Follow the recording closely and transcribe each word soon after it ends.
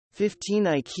15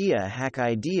 IKEA hack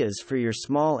ideas for your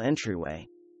small entryway.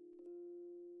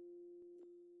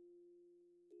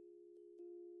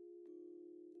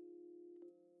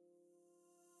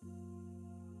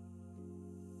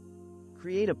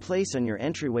 Create a place on your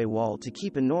entryway wall to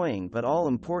keep annoying but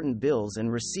all-important bills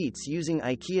and receipts using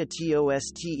IKEA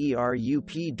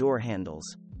TOSTERUP door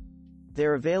handles.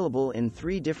 They're available in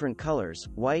 3 different colors,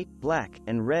 white, black,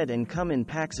 and red, and come in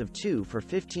packs of 2 for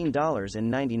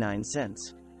 $15.99.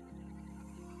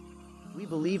 We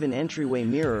believe an entryway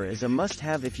mirror is a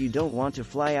must-have if you don't want to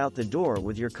fly out the door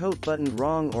with your coat buttoned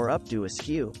wrong or updo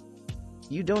askew.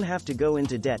 You don't have to go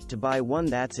into debt to buy one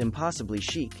that's impossibly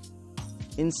chic.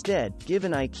 Instead, give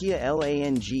an IKEA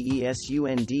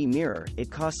LANGESUND mirror.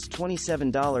 It costs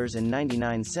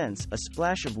 $27.99, a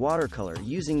splash of watercolor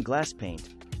using glass paint.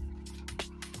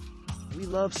 We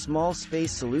love small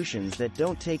space solutions that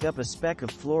don't take up a speck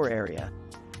of floor area.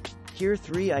 Here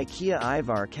 3 IKEA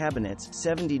Ivar cabinets,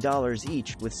 $70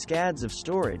 each, with scads of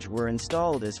storage were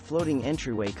installed as floating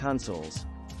entryway consoles.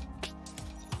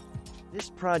 This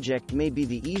project may be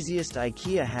the easiest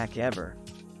IKEA hack ever.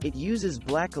 It uses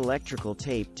black electrical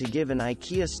tape to give an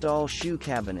IKEA stall shoe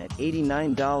cabinet,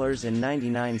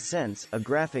 $89.99, a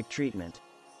graphic treatment.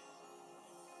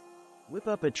 Whip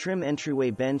up a trim entryway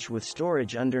bench with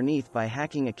storage underneath by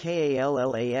hacking a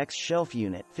KALLAX shelf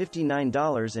unit,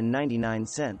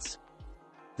 $59.99.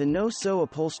 The no-sew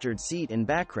upholstered seat and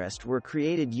backrest were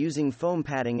created using foam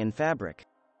padding and fabric.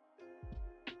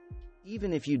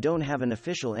 Even if you don't have an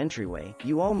official entryway,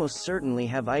 you almost certainly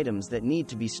have items that need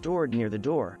to be stored near the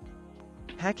door.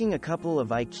 Hacking a couple of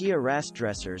IKEA RAST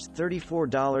dressers,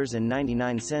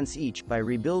 $34.99 each, by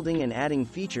rebuilding and adding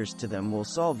features to them will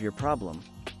solve your problem.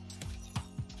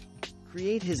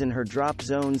 Create his and her drop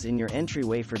zones in your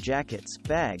entryway for jackets,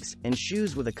 bags, and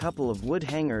shoes with a couple of wood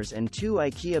hangers and 2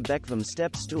 IKEA Beckvam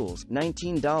step stools,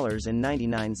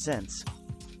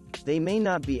 $19.99. They may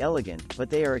not be elegant, but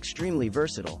they are extremely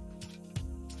versatile.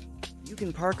 You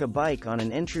can park a bike on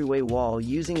an entryway wall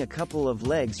using a couple of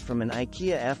legs from an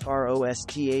IKEA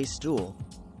FROSTA stool.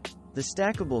 The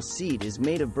stackable seat is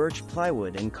made of birch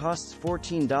plywood and costs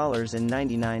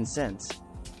 $14.99.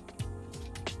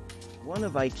 One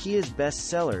of IKEA's best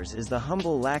sellers is the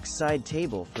humble lax side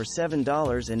table for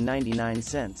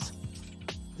 $7.99.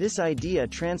 This idea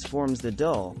transforms the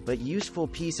dull, but useful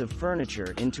piece of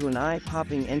furniture into an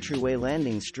eye-popping entryway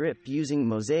landing strip using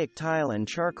mosaic tile and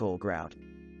charcoal grout.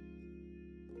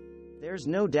 There's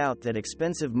no doubt that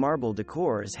expensive marble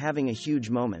decor is having a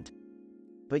huge moment.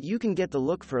 But you can get the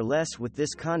look for less with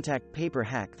this contact paper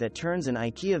hack that turns an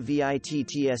IKEA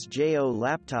VITTSJO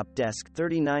laptop desk,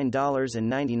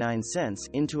 $39.99,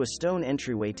 into a stone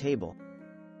entryway table.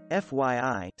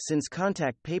 FYI, since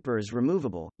contact paper is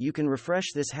removable, you can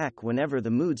refresh this hack whenever the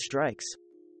mood strikes.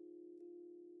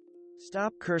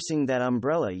 Stop cursing that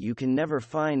umbrella you can never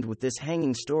find with this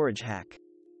hanging storage hack.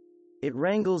 It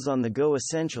wrangles on-the-go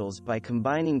essentials by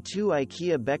combining 2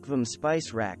 IKEA Beckvam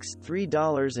spice racks,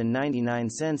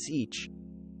 $3.99 each.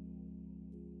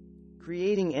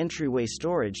 Creating entryway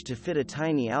storage to fit a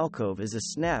tiny alcove is a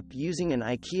snap using an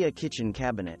IKEA kitchen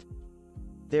cabinet.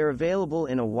 They're available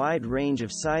in a wide range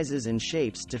of sizes and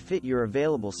shapes to fit your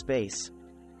available space.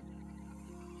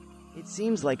 It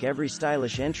seems like every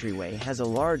stylish entryway has a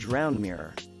large round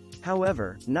mirror.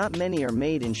 However, not many are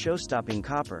made in show-stopping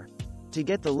copper. To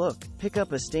get the look, pick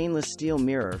up a stainless steel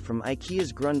mirror from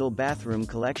IKEA's GRUNDTAL bathroom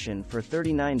collection for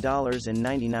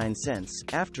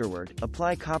 $39.99. Afterward,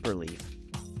 apply copper leaf.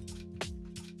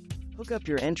 Hook up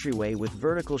your entryway with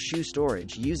vertical shoe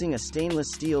storage using a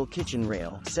stainless steel kitchen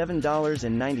rail,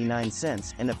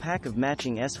 $7.99, and a pack of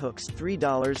matching S-hooks,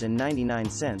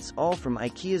 $3.99, all from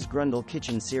IKEA's GRUNDTAL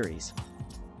kitchen series.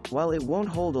 While it won't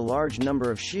hold a large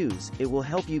number of shoes, it will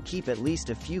help you keep at least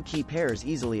a few key pairs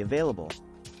easily available.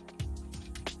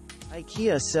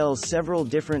 IKEA sells several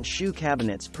different shoe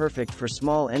cabinets perfect for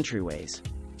small entryways.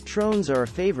 Trones are a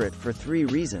favorite for 3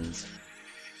 reasons.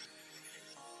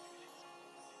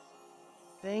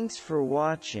 Thanks for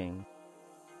watching.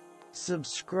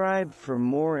 Subscribe for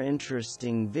more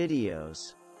interesting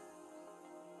videos.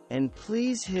 And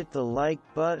please hit the like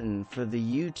button for the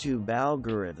YouTube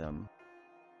algorithm.